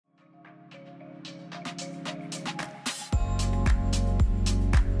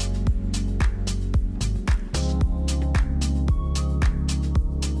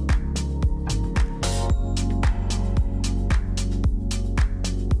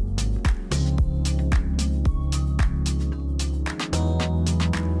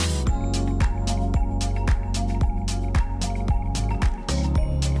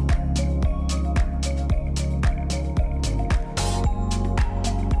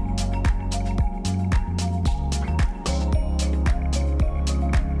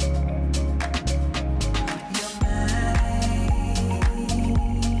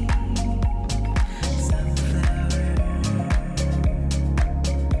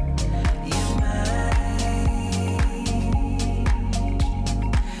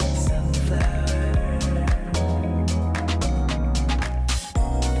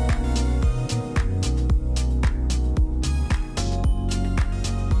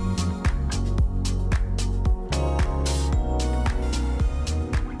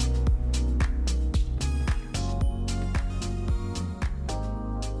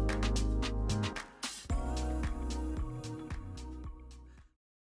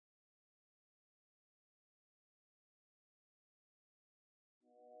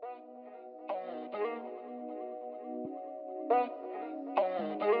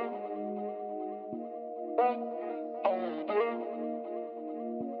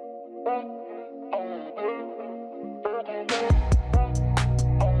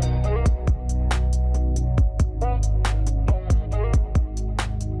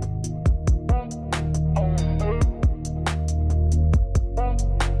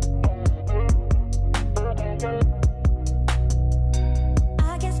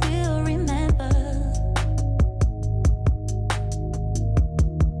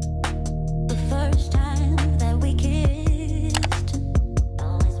First time that we kissed,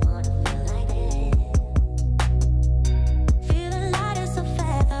 always wanna feel like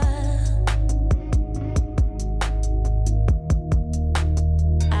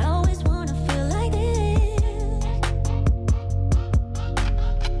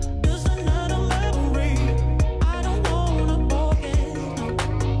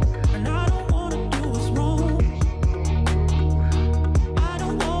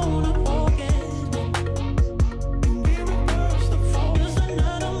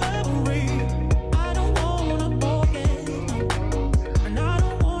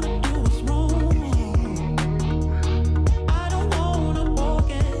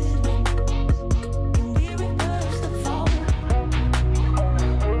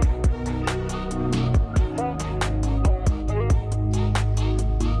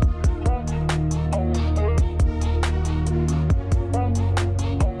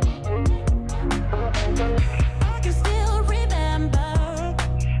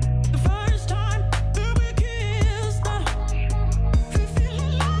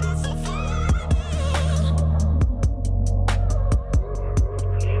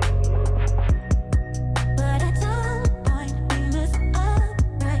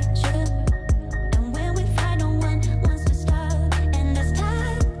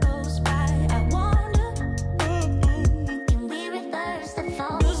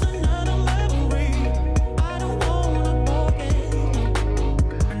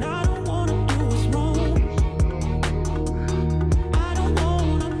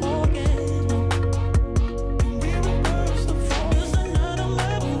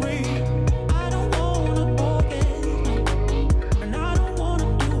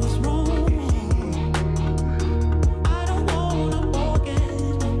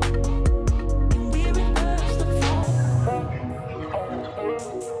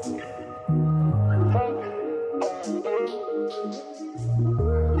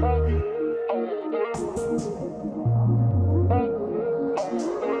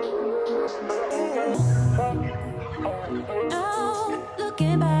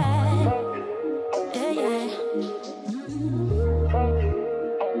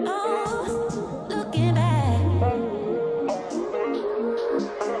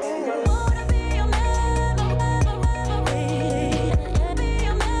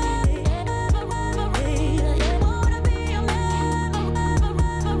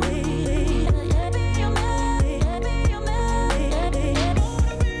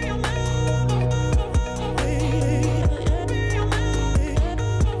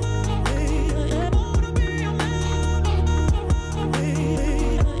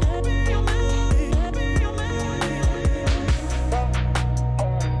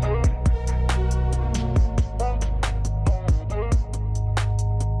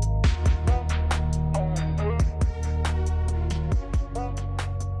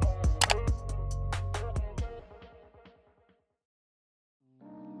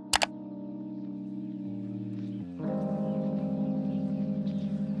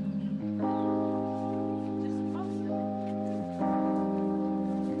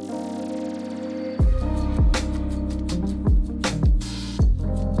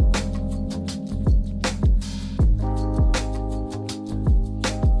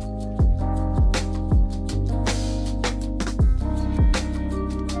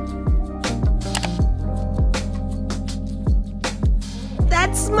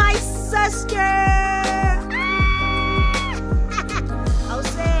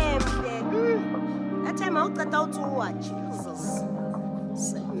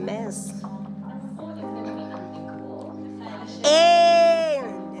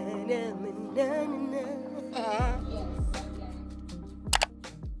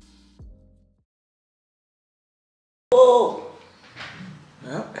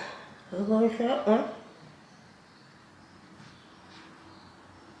What's that one?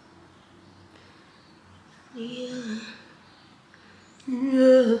 Yeah.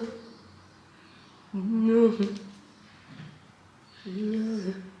 No. No.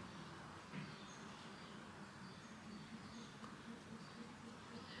 No.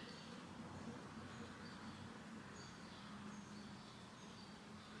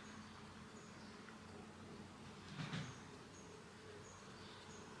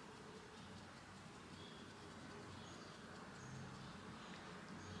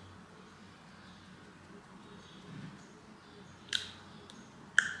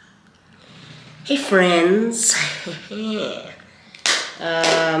 Hey friends.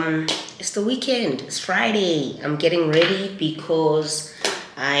 It's the weekend. It's Friday. I'm getting ready because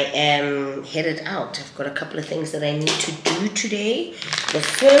I am headed out. I've got a couple of things that I need to do today. The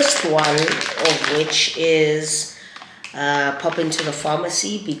first one of which is pop into the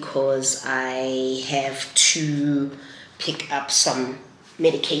pharmacy because I have to pick up some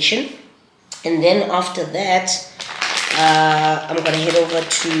medication. And then after that, I'm going to head over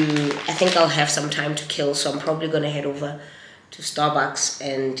to, I think I'll have some time to kill, so I'm probably going to head over to Starbucks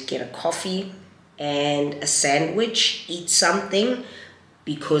and get a coffee and a sandwich, eat something,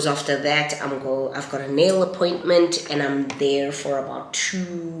 because after that I've got a nail appointment and I'm there for about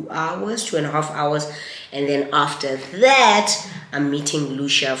 2 hours, 2.5 hours, and then after that I'm meeting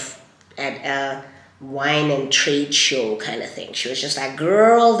Lucia at a wine and trade show kind of thing. She was just like,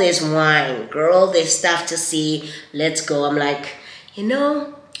 girl, there's wine, girl, there's stuff to see, let's go. I'm like, you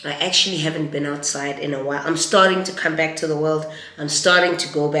know, I actually haven't been outside in a while. I'm starting to come back to the world. I'm starting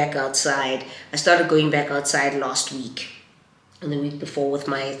to go back outside. I started going back outside last week and the week before with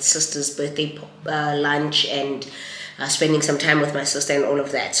my sister's birthday lunch and spending some time with my sister and all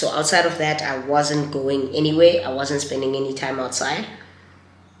of that. So outside of that, I wasn't going anywhere. I wasn't spending any time outside.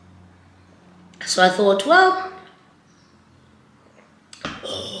 So I thought, well,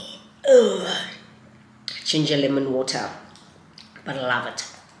 ginger lemon water, but I love it.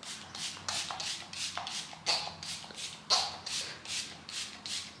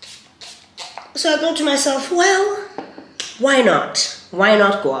 So I thought to myself, well, why not? Why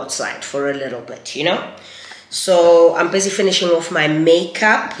not go outside for a little bit, you know? So I'm busy finishing off my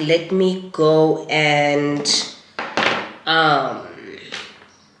makeup. Let me go and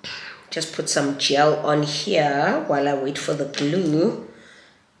just put some gel on here while I wait for the glue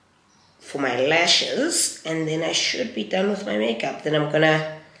for my lashes, and then I should be done with my makeup. Then I'm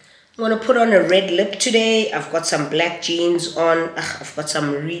gonna put on a red lip today. I've got some black jeans on. I've got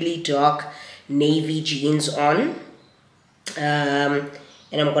some really dark navy jeans on, and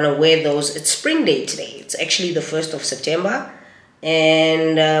I'm gonna wear those. It's spring day today. It's actually the 1st of September,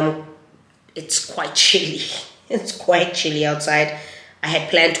 and it's quite chilly. It's quite chilly outside. I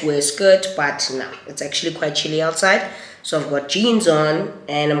had planned to wear a skirt, but no, it's actually quite chilly outside. So I've got jeans on,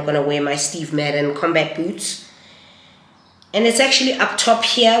 and I'm gonna wear my Steve Madden combat boots. And it's actually up top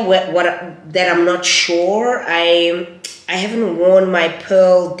here that I'm not sure. I haven't worn my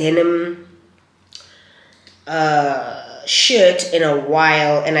pearl denim shirt in a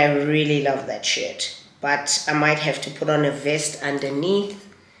while, and I really love that shirt. But I might have to put on a vest underneath,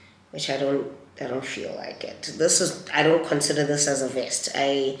 which I don't feel like it. I don't consider this as a vest.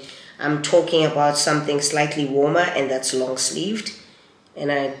 I'm talking about something slightly warmer, and that's long sleeved,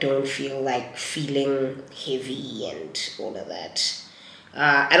 and I don't feel like feeling heavy and all of that.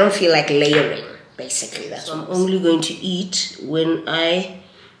 I don't feel like layering, basically. That's what I'm only going to eat when I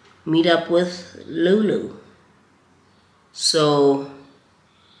meet up with Lulu. So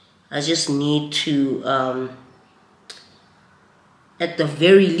I just need to at the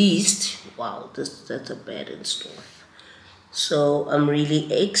very least, wow, that's a bad install. So I'm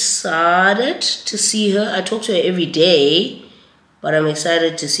really excited to see her. I talk to her every day, but I'm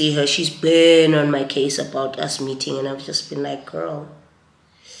excited to see her. She's been on my case about us meeting, and I've just been like, girl,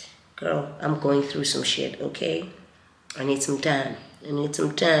 I'm going through some shit, okay? I need some time.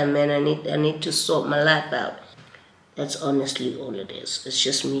 Man. I need to sort my life out. That's honestly all it is. It's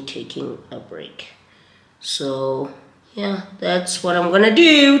just me taking a break. So yeah, that's what I'm gonna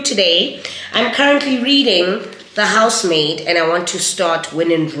do today. I'm currently reading The Housemaid, and I want to start When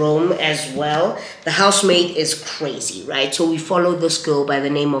in Rome as well. The Housemaid is crazy, right? So we follow this girl by the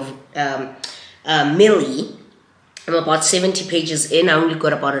name of Millie. I'm about 70 pages in. I only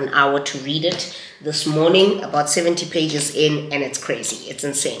got about an hour to read it this morning, about 70 pages in, and it's crazy. It's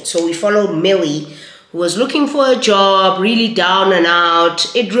insane. So we follow Millie, who was looking for a job, really down and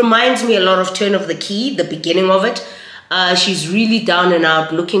out. It reminds me a lot of Turn of the Key, the beginning of it. She's really down and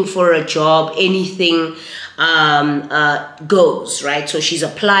out, looking for a job, anything. goes, right? So she's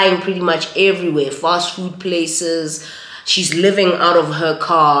applying pretty much everywhere, fast food places. She's living out of her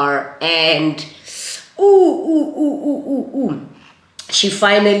car, and she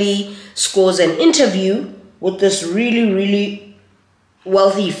finally scores an interview with this really, really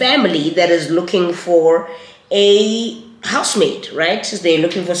wealthy family that is looking for a housemate, right? So they're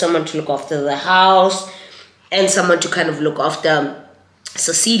looking for someone to look after the house and someone to kind of look after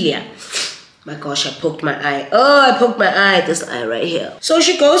Cecilia. My gosh, I poked my eye. Oh, I poked my eye. This eye right here. So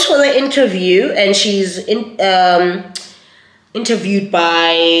she goes for the interview, and she's interviewed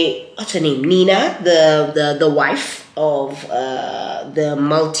by, what's her name? Nina, the wife of the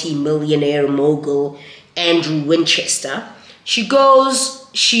multi-millionaire mogul Andrew Winchester. She goes,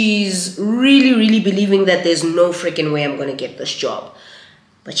 she's really, really believing that there's no freaking way I'm going to get this job.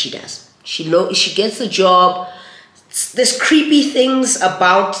 But she does. She gets the job. There's creepy things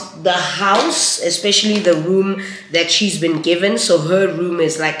about the house, especially the room that she's been given. So her room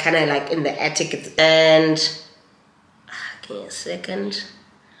is like kind of like in the attic. And give me a second.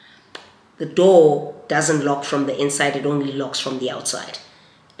 The door doesn't lock from the inside. It only locks from the outside.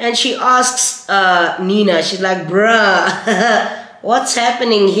 And she asks Nina, she's like, bruh, what's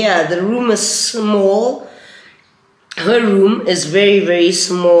happening here? The room is small. Her room is very, very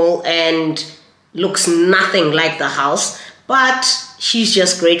small and looks nothing like the house. But she's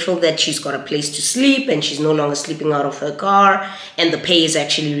just grateful that she's got a place to sleep and she's no longer sleeping out of her car. And the pay is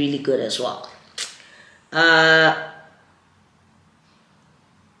actually really good as well.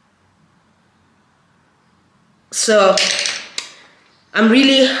 So I'm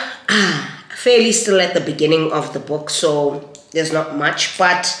really fairly still at the beginning of the book, so there's not much,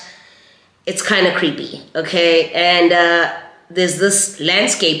 but it's kind of creepy, okay? And there's this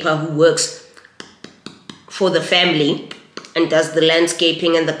landscaper who works for the family and does the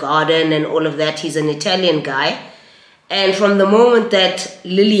landscaping and the garden and all of that. He's an Italian guy. And from the moment that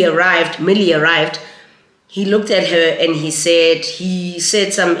Millie arrived, he looked at her and he said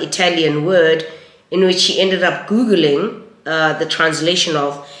some Italian word in which she ended up Googling the translation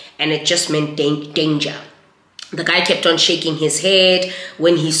of, and it just meant danger. The guy kept on shaking his head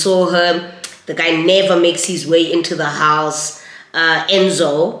when he saw her. The guy never makes his way into the house,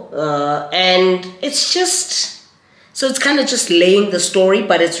 Enzo, and it's just, so it's kind of just laying the story,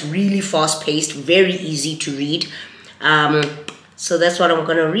 but it's really fast-paced, very easy to read. So that's what I'm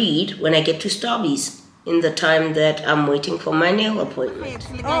gonna read when I get to Starbucks in the time that I'm waiting for my nail appointment.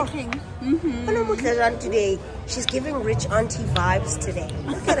 Oh, hello, today. She's giving rich auntie vibes today.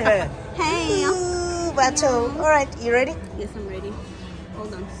 Look at her. Hey. Ooh, Bato. All right, you ready? Yes, I'm ready.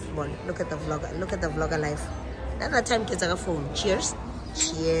 Hold on. Come on, look at the vlogger. Look at the vlogger life. Another time kids are a phone. Cheers.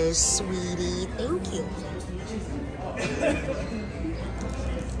 Cheers, sweetie. Thank you.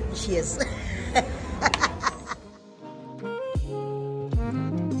 Cheers.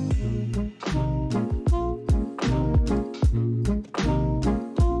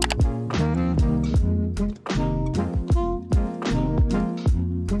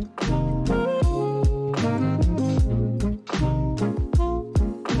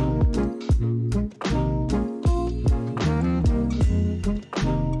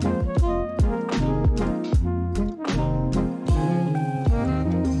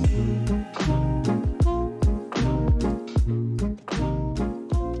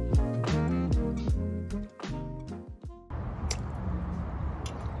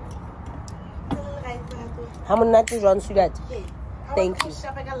 How many nights is on sweetheart? Thank you.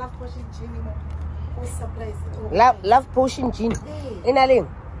 Love potion gin. In a link.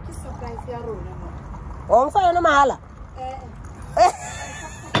 On fire no mahala.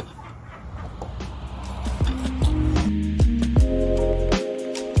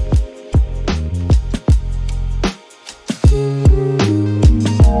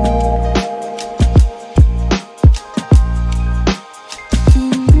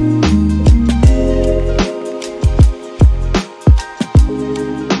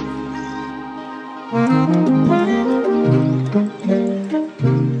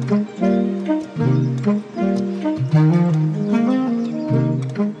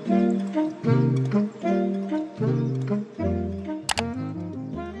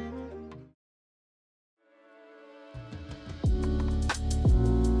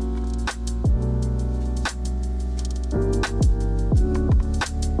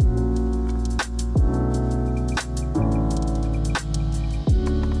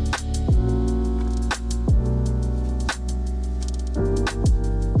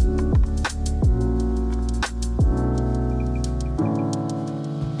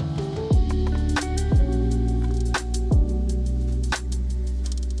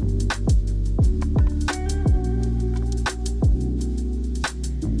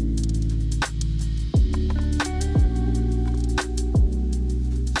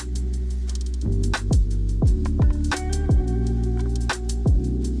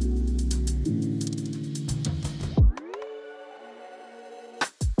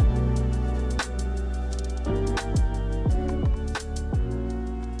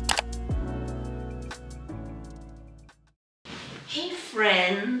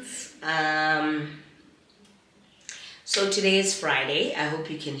 today is Friday. I hope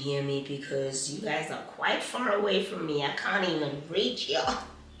you can hear me because you guys are quite far away from me. I can't even reach you.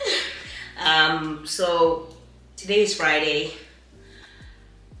 So today is Friday.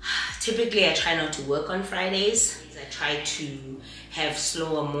 Typically, I try not to work on Fridays. I try to have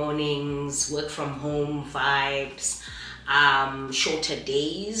slower mornings, work from home vibes, shorter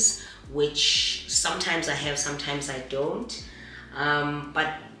days, which sometimes I have, sometimes I don't.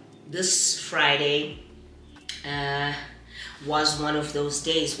 But this Friday was one of those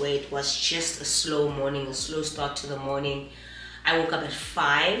days where it was just a slow morning, a slow start to the morning. I woke up at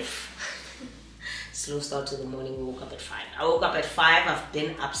 5. Slow start to the morning, we woke up at 5. I woke up at 5, I've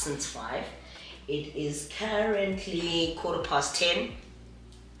been up since 5. It is currently 10:15.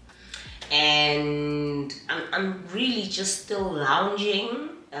 And I'm really just still lounging,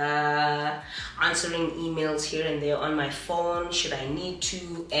 answering emails here and there on my phone, should I need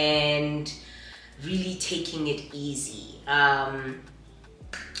to, and really taking it easy.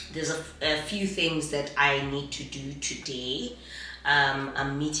 There's a few things that I need to do today.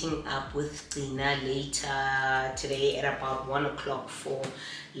 I'm meeting up with Tina later today at about 1 o'clock for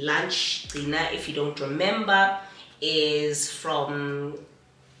lunch. Tina, if you don't remember, is from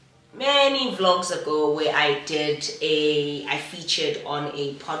many vlogs ago where I featured on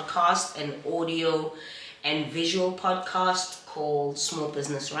a podcast, an audio and visual podcast called Small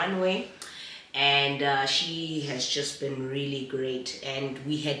Business Runway. And she has just been really great, and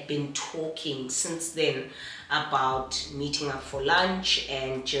we had been talking since then about meeting up for lunch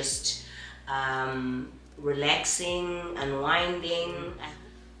and just relaxing, unwinding.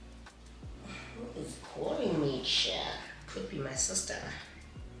 Who is calling me, Cher? Could be my sister.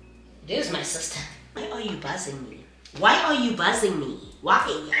 It is my sister. Why are you buzzing me? Why are you buzzing me? Why?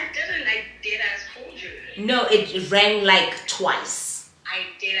 I didn't, I did as told you. No, it rang like twice. I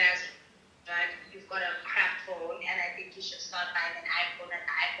did as, but you've got a crap phone, and I think you should start buying an iPhone at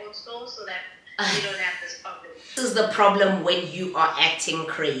the iPhone store so that you don't have this problem. This is the problem when you are acting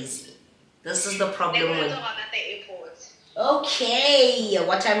crazy. This is the problem when... when... at the airport. Okay,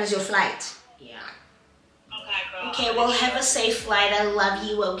 what time is your flight? Yeah. Okay, girl. Okay, well, have a safe flight. I love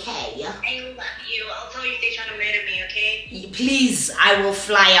you, okay? I love you. I'll tell you if they're trying to murder me, okay? Please, I will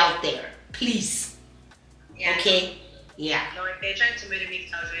fly out there. Please. Yeah. Okay? Yeah. No, if they're trying to murder me,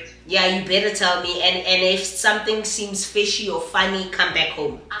 tell me. Yeah, you better tell me. And if something seems fishy or funny, come back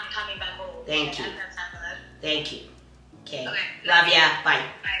home. I'm coming back home. Thank you. I'm not time for that. Thank you. Okay. Love ya. Bye.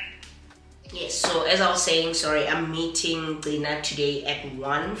 Bye. Yes, so as I was saying, sorry, I'm meeting Dina today at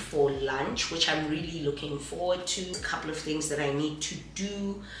 1 for lunch, which I'm really looking forward to. A couple of things that I need to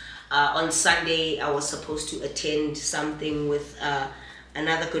do. On Sunday, I was supposed to attend something with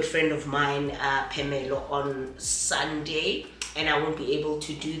another good friend of mine, Pamelo, on Sunday, and I won't be able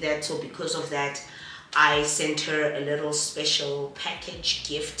to do that. So because of that, I sent her a little special package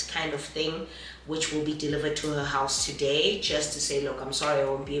gift kind of thing, which will be delivered to her house today, just to say, look, I'm sorry I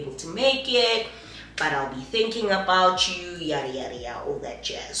won't be able to make it, but I'll be thinking about you, yada yada yada, all that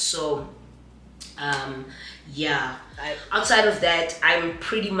jazz. So yeah, outside of that, I'm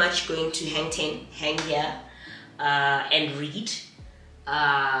pretty much going to hang here and read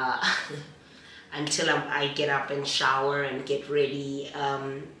until I get up and shower and get ready,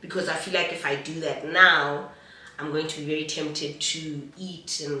 because I feel like if I do that now, I'm going to be very tempted to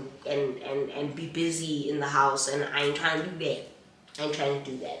eat and be busy in the house, and I ain't trying to do that. I ain't trying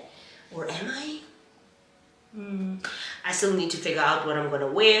to do that. Or am I? I still need to figure out what I'm going to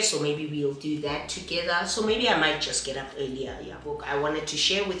wear, so maybe we'll do that together. So maybe I might just get up earlier. Yeah, book. I wanted to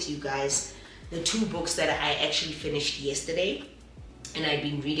share with you guys the 2 books that I actually finished yesterday, and I've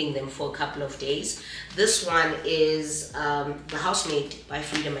been reading them for a couple of days. This one is The Housemaid by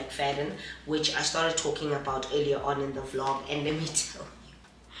Frida McFadden, which I started talking about earlier on in the vlog, and let me tell you,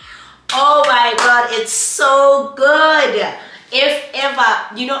 oh my god, it's so good. If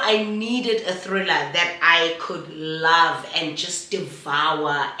ever, you know, I needed a thriller that I could love and just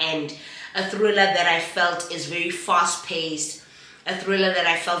devour, and a thriller that I felt is very fast-paced, a thriller that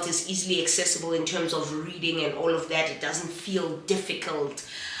I felt is easily accessible in terms of reading and all of that. It doesn't feel difficult.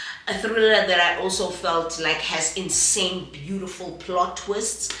 A thriller that I also felt like has insane, beautiful plot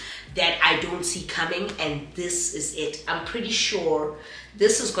twists that I don't see coming, and this is it. I'm pretty sure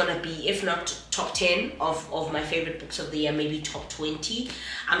this is gonna be, if not top 10 of my favorite books of the year, maybe top 20.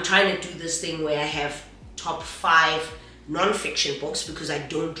 I'm trying to do this thing where I have top 5 non-fiction books, because I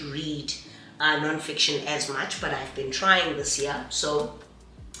don't read non-fiction as much, but I've been trying this year. So,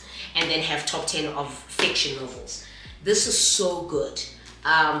 and then have top 10 of fiction novels. This is so good.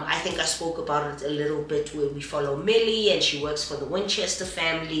 I think I spoke about it a little bit where we follow Millie, and she works for the Winchester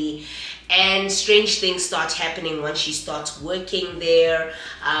family, And strange things start happening once she starts working there.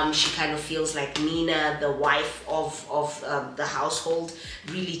 She kind of feels like Nina, the wife of the household,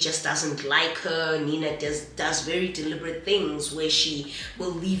 really just doesn't like her. Nina does very deliberate things where she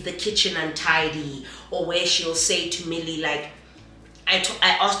will leave the kitchen untidy, or where she'll say to Millie, like,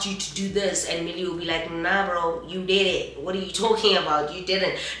 I asked you to do this, and Millie will be like, nah bro, you did it. What are you talking about? You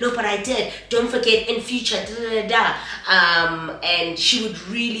didn't. No, but I did. Don't forget in future, da da da. And she would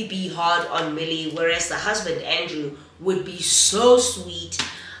really be hard on Millie, whereas the husband, Andrew, would be so sweet.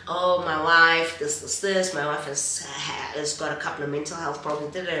 Oh, my wife, this. My wife has got a couple of mental health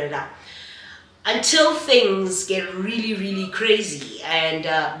problems, da da da. Until things get really, really crazy, and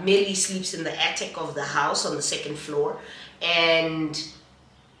Millie sleeps in the attic of the house on the second floor.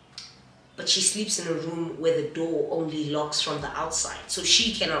 But she sleeps in a room where the door only locks from the outside, so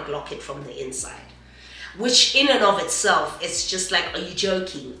she cannot lock it from the inside, which in and of itself, it's just like, are you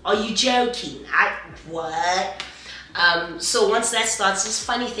joking? Are you joking? What? So once that starts, these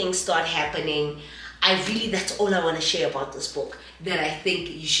funny things start happening. That's all I want to share about this book, that I think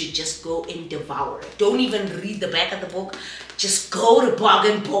you should just go and devour it. Don't even read the back of the book. Just go to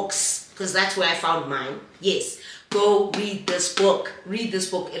Bargain Books, because that's where I found mine. Yes. Go read this book. Read this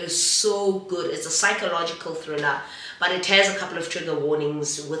book. It is so good. It's a psychological thriller, but it has a couple of trigger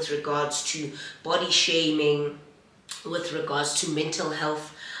warnings with regards to body shaming, with regards to mental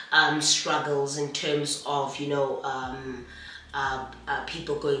health struggles in terms of,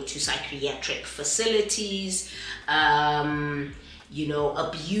 people going to psychiatric facilities,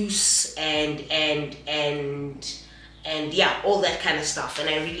 abuse and yeah, all that kind of stuff. And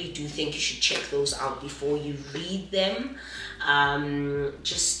I really do think you should check those out before you read them.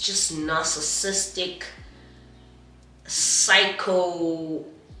 Just narcissistic, psycho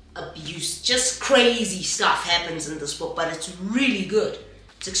abuse, just crazy stuff happens in this book, but it's really good.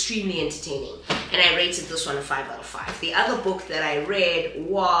 It's extremely entertaining, and I rated this one a 5 out of 5. The other book that I read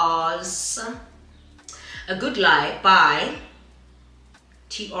was A Good Lie by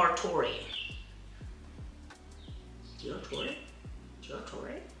T.R. Torre.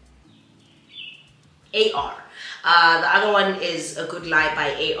 A.R. The other one is A Good Lie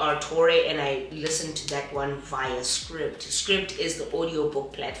by A.R. Torre, and I listened to that one via Scribd. Scribd is the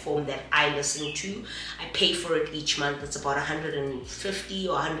audiobook platform that I listen to. I pay for it each month. It's about 150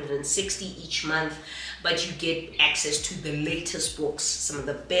 or 160 each month, but you get access to the latest books, some of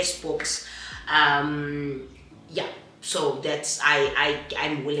the best books. Yeah. So that's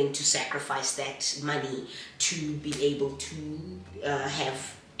I'm willing to sacrifice that money to be able to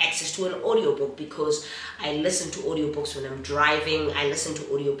have access to an audiobook, because I listen to audiobooks when I'm driving. I listen to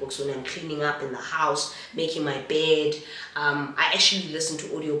audiobooks when I'm cleaning up in the house, making my bed. I actually listen to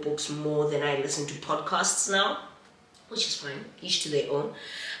audiobooks more than I listen to podcasts now, which is fine, each to their own.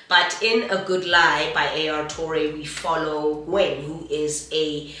 But in A Good Lie by A.R. Torre, we follow Gwen, who is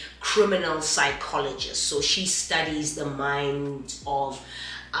a criminal psychologist. So she studies the minds of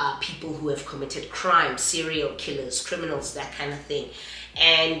people who have committed crimes, serial killers, criminals, that kind of thing.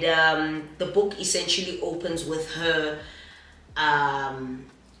 And the book essentially opens with her and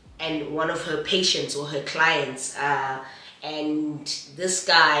one of her patients or her clients. And this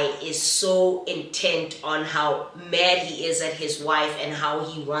guy is so intent on how mad he is at his wife and how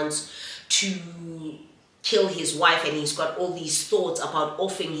he wants to kill his wife, and he's got all these thoughts about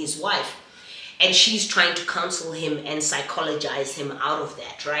offing his wife, and she's trying to counsel him and psychologize him out of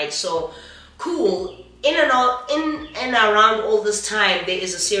that, right? So cool. In and around all this time, there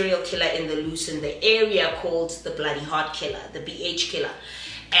is a serial killer in the area called the Bloody Heart Killer, the BH Killer.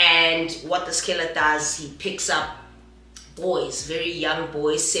 And what this killer does, he picks up boys, very young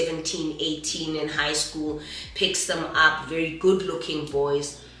boys, 17, 18 in high school, picks them up, very good looking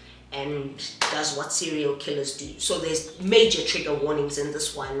boys, and does what serial killers do. So there's major trigger warnings in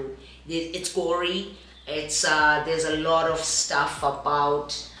this one. It's gory. There's a lot of stuff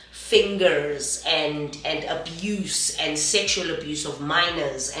about fingers and abuse and sexual abuse of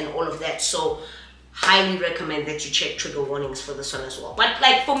minors and all of that. So highly recommend that you check trigger warnings for this one as well. But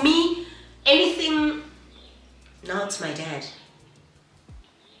like for me, anything... Now it's my dad.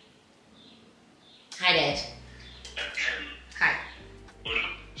 Hi, Dad. Hi.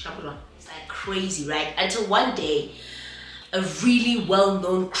 Shabula. It's like crazy, right? Until one day, a really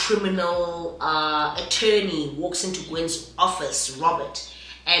well-known criminal attorney walks into Gwen's office, Robert,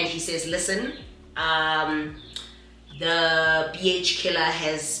 and he says, listen, the BH killer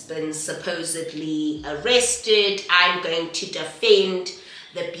has been supposedly arrested. I'm going to defend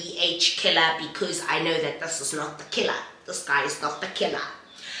the BH killer because I know that this is not the killer. This guy is not the killer.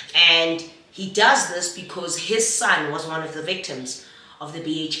 And he does this because his son was one of the victims of the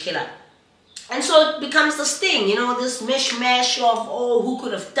BH killer. And so it becomes this thing, you know, this mishmash of, oh, who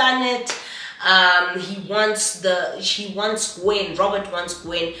could have done it? Robert wants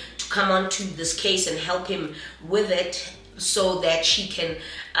Gwen to come onto this case and help him with it so that she can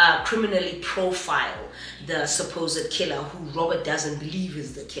criminally profile the supposed killer who Robert doesn't believe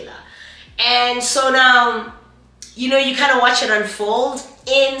is the killer. And so now, you know, you kind of watch it unfold.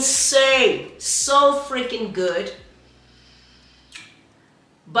 Insane. So freaking good.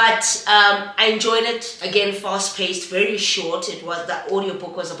 But I enjoyed it. Again, fast-paced, very short. The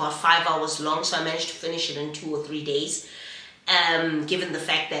audiobook was about 5 hours long, so I managed to finish it in 2 or 3 days. Given the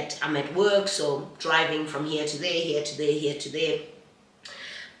fact that I'm at work, so driving from here to there, here to there, here to there.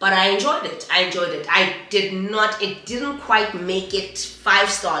 But I enjoyed it. It didn't quite make it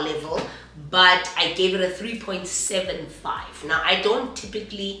 5-star level, but I gave it a 3.75. Now, I don't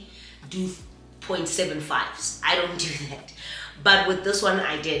typically do 0.75s. I don't do that. But with this one,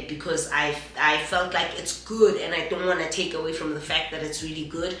 I did, because I felt like it's good, and I don't want to take away from the fact that it's really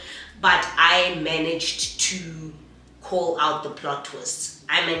good. But I managed to call out the plot twists.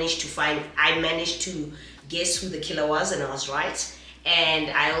 I managed to guess who the killer was, and I was right.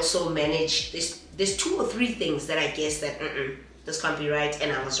 And I also managed, there's 2 or 3 things that I guessed that, this can't be right,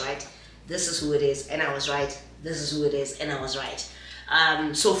 and I was right. This is who it is, and I was right. This is who it is, and I was right.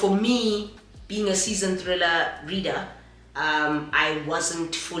 So for me, being a seasoned thriller reader, I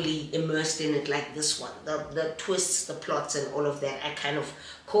wasn't fully immersed in it like this one. The twists, the plots, and all of that, I kind of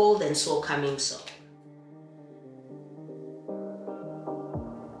called and saw coming. So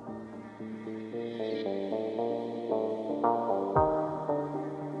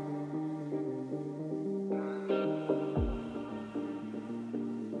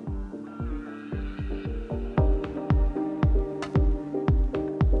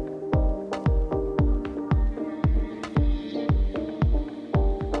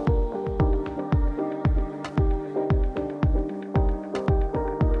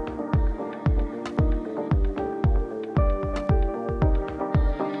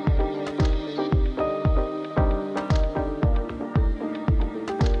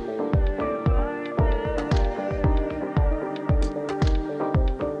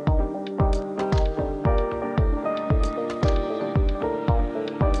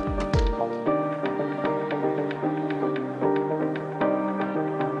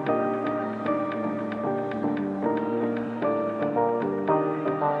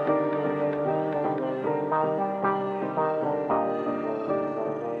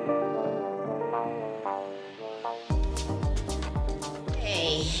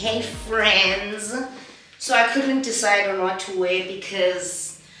hey friends, so I couldn't decide on what to wear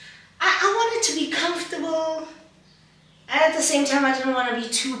because I wanted to be comfortable, and at the same time I didn't want to be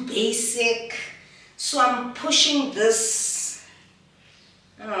too basic. So I'm pushing this,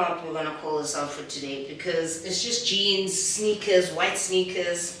 I don't know what we're gonna call this outfit today, because it's just jeans, sneakers, white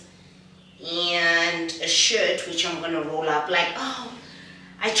sneakers, and a shirt which I'm gonna roll up. Like, oh,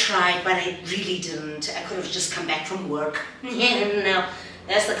 I tried, but I really didn't. I could have just come back from work. No,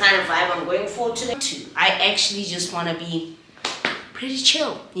 that's the kind of vibe I'm going for today too. I actually just want to be pretty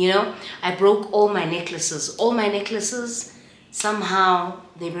chill, you know. I broke all my necklaces. All my necklaces, somehow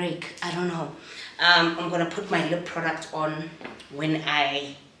they break. I don't know. I'm gonna put my lip product on when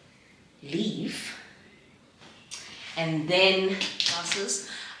I leave. And then glasses.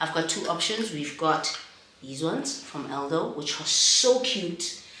 I've got 2 options. We've got these ones from Aldo, which are so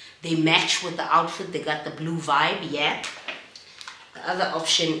cute. They match with the outfit. They got the blue vibe, yeah. The other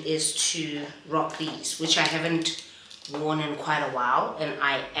option is to rock these, which I haven't worn in quite a while, and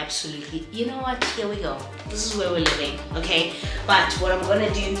I absolutely, you know what, here we go. This is where we're living, okay? But what I'm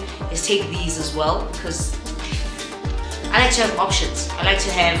gonna do is take these as well, because I like to have options. I like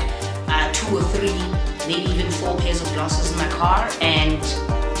to have 2 or 3, maybe even 4 pairs of glasses in my car, and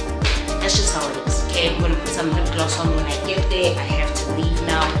that's just how it is. Okay, I'm gonna put some lip gloss on when I get there. I have to leave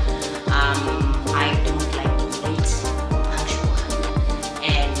now. I don't like to wait punctual,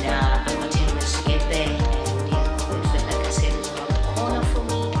 and I've got 10 minutes to get there. And yeah, Introvert, like I said, is around the corner for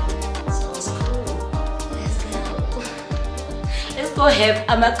me, so it's cool. Let's go. Let's go have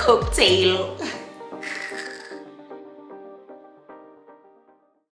a cocktail.